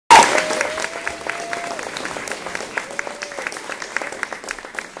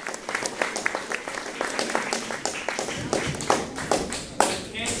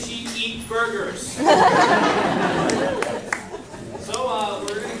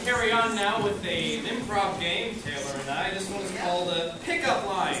now with an improv game, Taylor and I. This one is called Pickup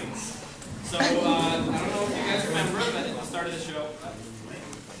Lines. So, I don't know if you guys remember, but at the start of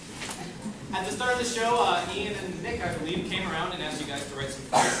the show, Ian and Nick, I believe, came around and asked you guys to write some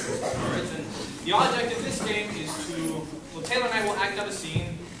cards. And the object of this game is to, well, Taylor and I will act out a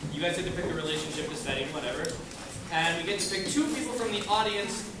scene. You guys get to pick the relationship, the setting, whatever. And we get to pick two people from the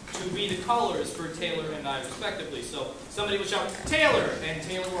audience to be the callers for Taylor and I, respectively. So somebody will shout, Taylor! And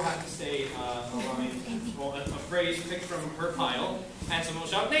Taylor will have to say a line, well, a phrase picked from her pile. And someone will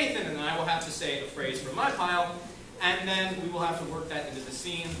shout, Nathan! And then I will have to say a phrase from my pile. And then we will have to work that into the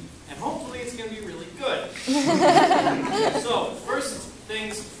scene. And hopefully it's going to be really good. So, first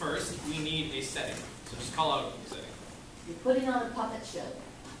things first, we need a setting. So just call out a setting. You're putting on a puppet show.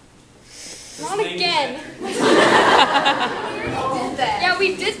 Not again. that. Yeah,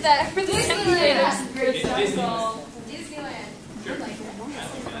 we did that for the simulators. Disneyland. Sure.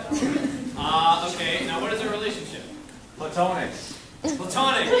 Okay, now what is a relationship? Platonic.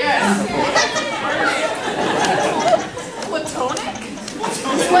 Platonic, yes! Platonic?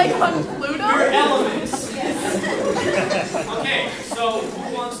 It's like on Pluto? Your elements. Okay, so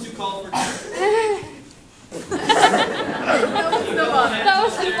who wants to call for Taylor? That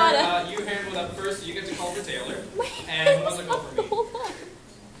was Nevada. You handle that first, so you get to call for Taylor. And who wants to call for me?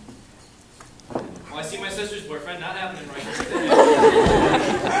 Well, I see my sister's boyfriend, not happening right here.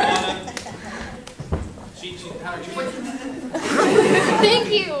 Thank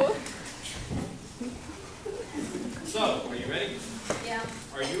you. So, are you ready? Yeah.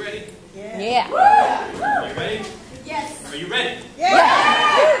 Are you ready? Yeah. Are you ready? Yes. Are you ready? Yeah.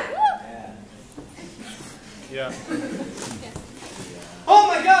 Yeah. Oh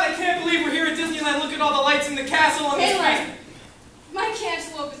my god, I can't believe we're here at Disneyland. Look at all the lights in the castle and the Taylor, street. my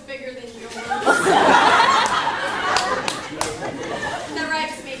cantaloupe is bigger than yours. That ride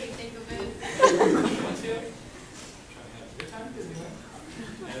just made me think of it.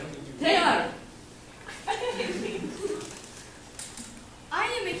 Taylor! I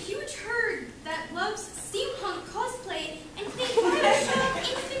am a huge herd that loves steampunk cosplay and think Bioshock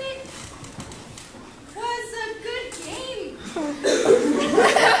Infinite was a good game.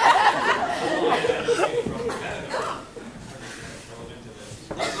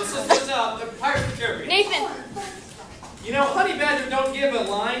 Let's the Pirates of the Caribbean. Nathan. You know, Honey Badger don't give a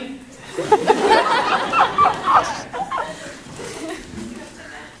line.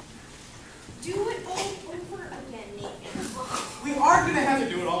 Do it all over again, Nathan. We are going to have to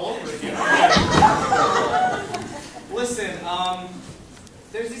do it all over again. Listen,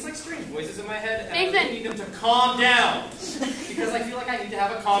 there's these like strange voices in my head, and Nathan. I really need them to calm down. Because I feel like I need to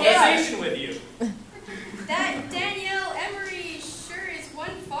have a conversation with you. That Danielle Emery sure is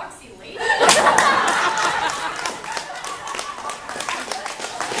one foxy lady.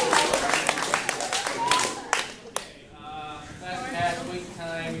 Fast wait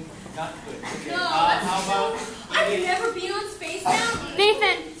time, not good. Okay, No, how about... Have you never been on Space Mountain?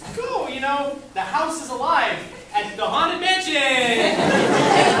 Nathan. Cool, you know, the house is alive at the Haunted Mansion!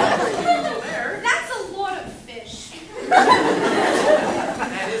 There. That's a lot of fish.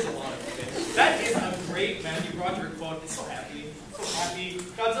 That is a lot of fish. That is a great Matthew Broderick quote. It's so happy. So happy.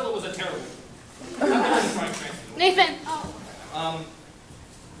 Godzilla was a terrible. Nathan.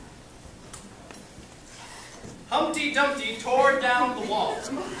 Humpty Dumpty tore down the wall. That's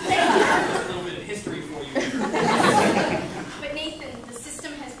a little bit of history for you here. But Nathan, the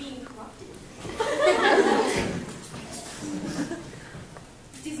system has been corrupted.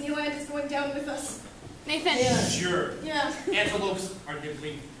 Disneyland is going down with us. Nathan. Sure. Yeah. Antelopes are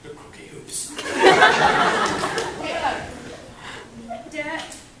nibbling the croquet hoops. Dad.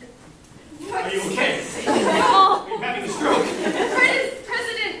 Are you okay? Oh. Are you having a stroke?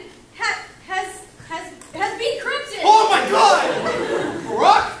 President has been corrupted. Oh my god!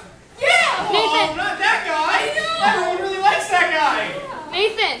 Barack? Yeah. Oh, Nathan. not that guy! I know. Everyone really likes that guy!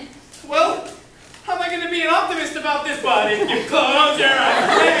 Nathan. Well, how am I going to be an optimist about this, bud? If you close your eyes,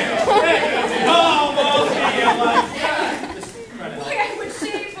 it's almost be like that. Boy, I would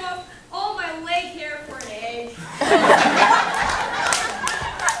shave off all my leg hair for an egg.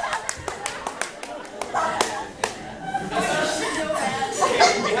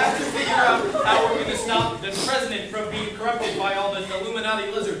 We have to figure out how we're going to stop the president from being corrupted by all the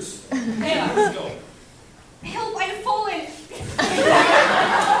Illuminati lizards. Yeah, let's go. Help, I've fallen.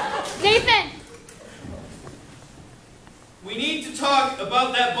 Nathan. We need to talk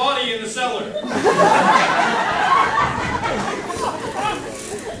about that body in the cellar.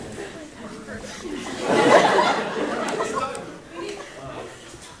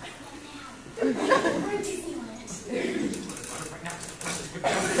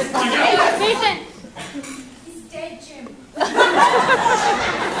 Disneyland.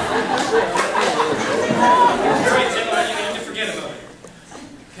 Alright, Taylor, you need to forget about it.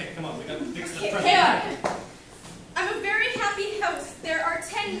 Okay, come on, we gotta fix the present. Yeah. I'm a very happy house. There are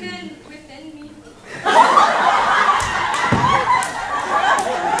 10 men within me.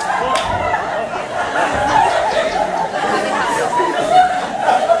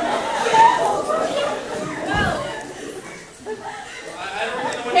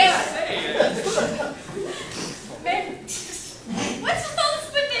 What's else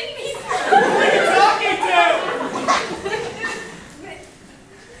within me? Who are you talking to?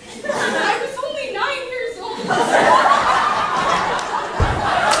 I was only 9 years old.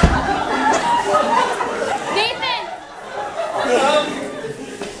 Nathan.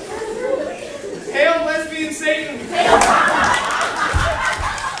 Hail lesbian Satan.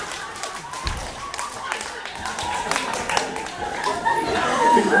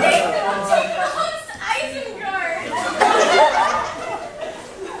 Nathan, I'll take Hans Isengard.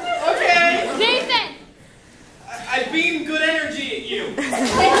 Okay. Nathan. I beam good energy at you. I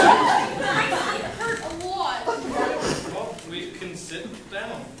hurt a lot. Well, we can sit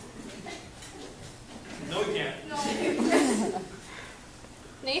down. No, we can't. No.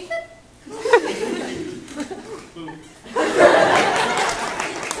 Nathan. Boo.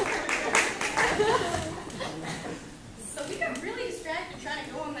 So we got really distracted trying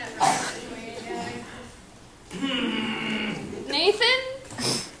to go on that ride anyway. Nathan.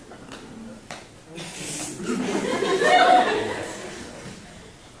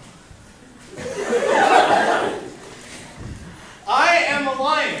 I am a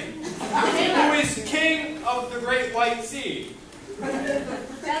lion who is king of the Great White Sea.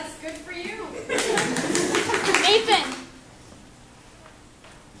 That's good for you. Nathan.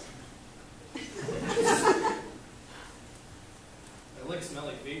 I lick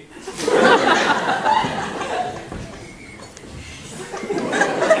smelly feet. I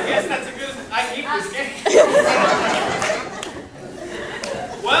guess that's a good. I hate this game.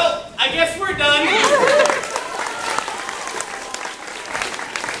 Well, I guess we're done.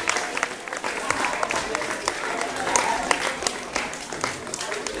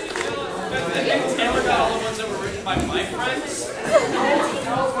 Taylor got all the ones that were written by my friends.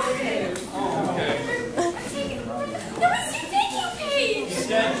 Okay. He's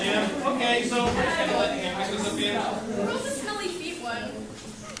dead, Jim. Okay, so we're just gonna let him pick this up in. Where's the smelly feet one?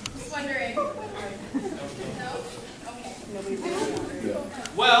 Just wondering. No? Okay.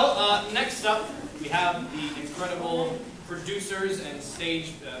 Well, next up we have the incredible producers and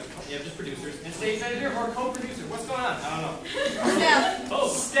stage, just producers and stage manager or co-producer. What's going on? I don't know. Staff. Oh,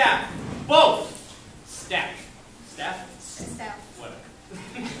 staff. Both. Staff. Staff? Staff. Whatever.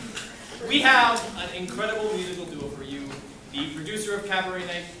 We have an incredible musical duo for you. The producer of Cabaret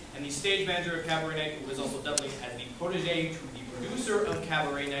Night and the stage manager of Cabaret Night, who is also doubling as the protege to the producer of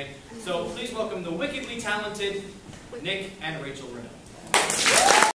Cabaret Night. So please welcome the wickedly talented Nick and Rachel Renaud.